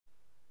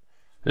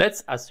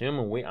Let's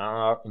assume we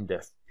are in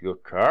the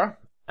future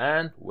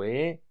and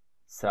we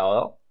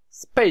sell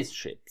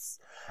spaceships,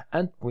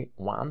 and we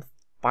want to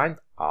find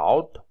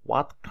out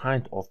what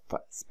kind of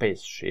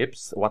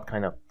spaceships, what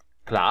kind of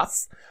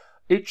class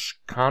each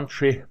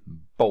country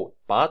bought.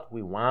 But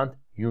we want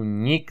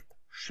unique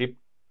ship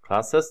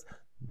classes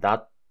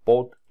that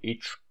bought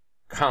each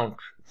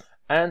country,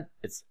 and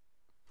it's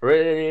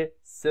really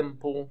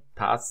simple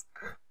task,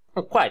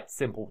 quite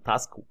simple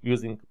task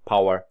using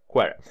Power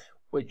Query.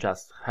 We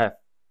just have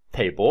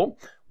table,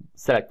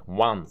 select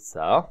one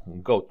cell,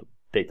 go to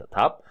Data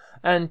tab,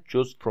 and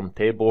choose from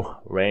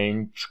Table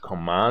Range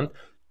command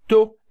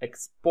to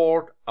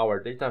export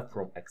our data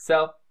from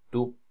Excel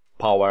to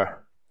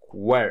Power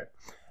Query.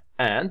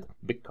 And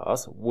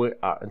because we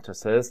are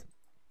interested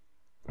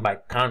by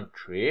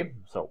country,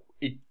 so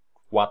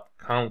what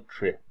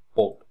country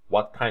bought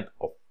what kind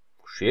of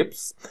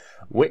ships,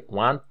 we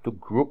want to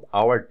group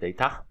our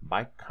data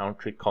by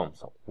country column.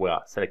 So we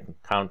are selecting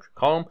country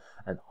column,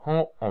 and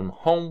on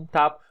Home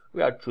tab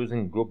we are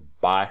choosing Group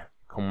by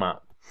command.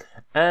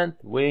 And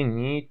we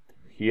need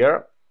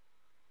here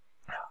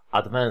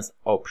advanced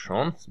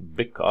options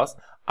because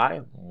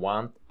I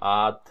want to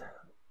add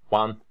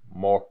one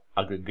more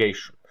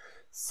aggregation.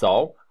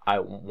 So I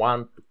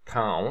want to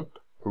count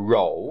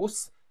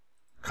rows,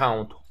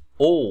 count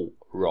all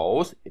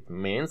rows. It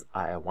means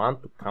I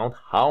want to count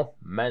how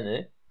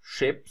many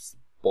ships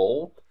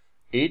bought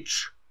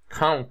each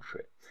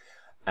country.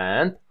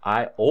 And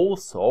I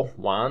also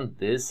want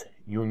this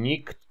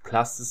unique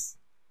classes,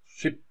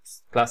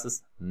 ships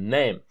classes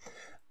name,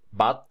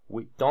 but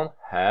we don't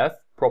have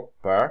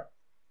proper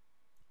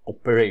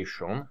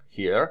operation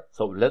here.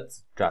 So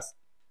let's just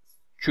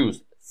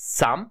choose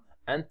sum,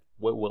 and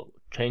we will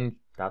change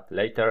that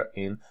later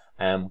in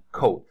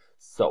code.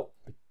 So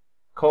the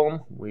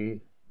column we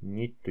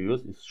need to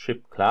use is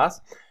ship class,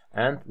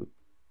 and we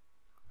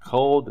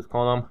call this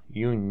column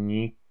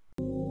unique.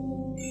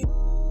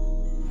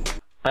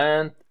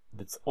 And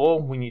that's all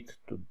we need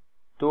to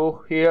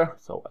do here.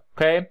 So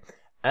okay,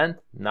 and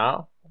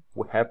now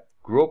we have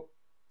group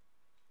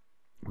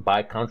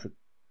by country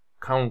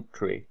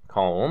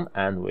column,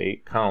 and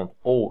we count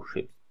all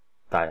ships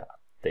that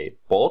they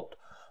bought.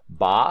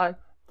 But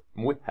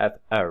we have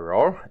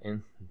error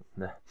in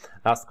the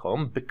last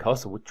column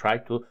because we try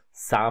to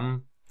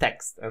sum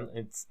text and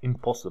it's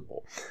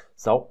impossible.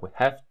 So we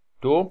have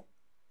to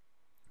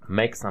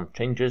make some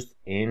changes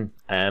in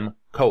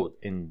code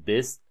in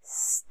this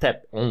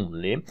step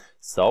only.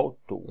 So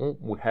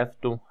we have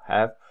to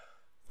have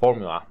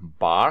formula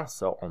bar.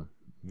 So on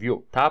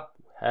View tab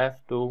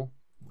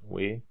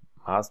we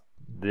must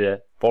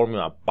the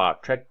formula bar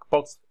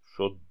checkbox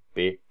should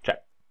be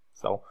checked.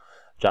 So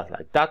just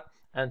like that,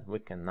 and we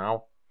can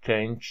now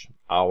change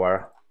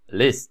our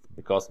list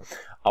because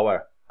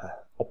our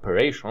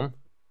operation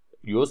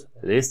use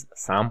list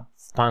sum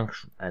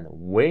function, and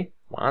we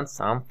want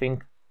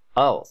something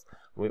else.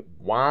 We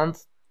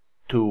want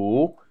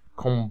to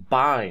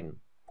combine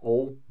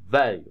all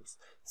values.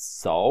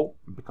 So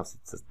because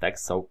it's a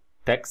text, so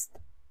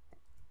Text.Combine,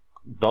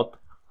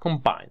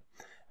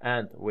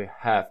 and we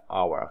have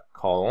our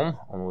column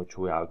on which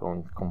we are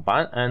going to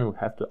combine, and we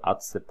have to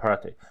add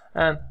separately.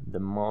 And the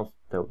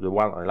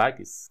one I like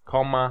is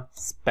comma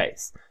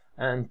space,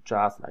 and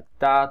just like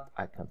that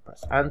I can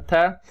press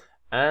enter,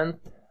 and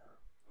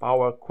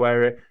Power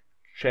Query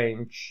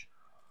change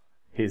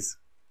his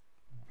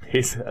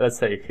let's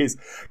say his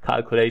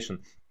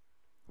calculation,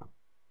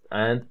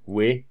 and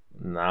we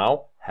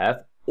now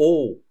have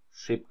all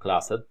ship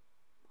classes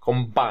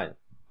combined.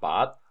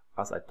 But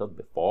as I thought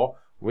before,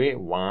 we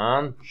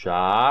want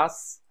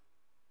just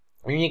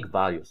unique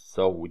values,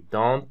 so we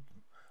don't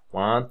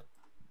want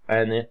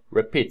any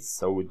repeats.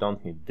 So we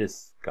don't need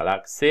this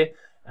Galaxy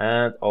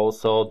and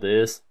also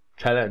this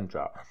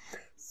Challenger.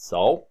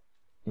 So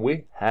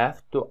we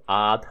have to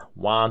add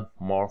one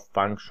more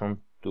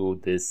function to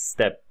this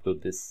step, to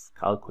these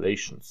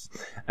calculations,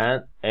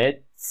 and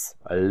it's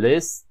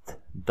List.Distinct.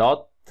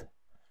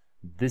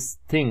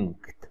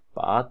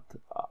 But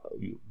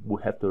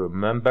we have to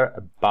remember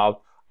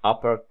about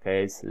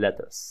uppercase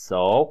letters.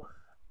 So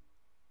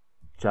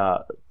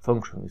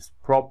function is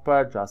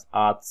proper, just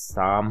add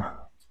some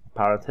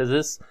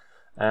parentheses,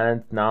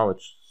 and now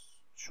it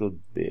should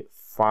be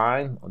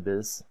fine on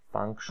this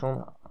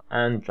function,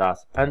 and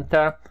just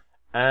enter,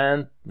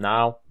 and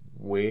now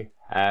we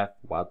have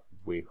what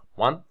we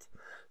wanted.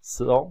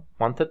 So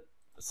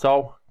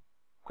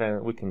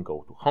we can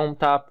go to Home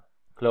tab,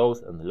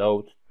 close and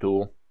load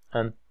to,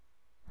 and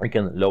we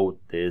can load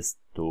this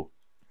to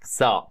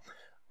Excel.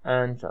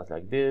 And just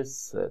like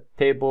this,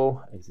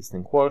 table,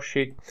 existing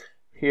worksheet,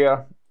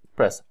 here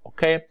press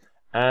OK,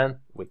 and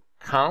we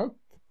count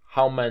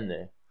how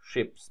many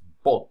ships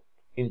bought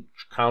in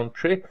each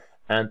country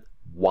and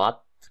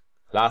what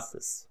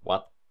classes,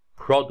 what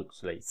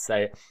products, let's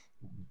say,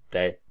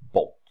 they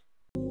bought.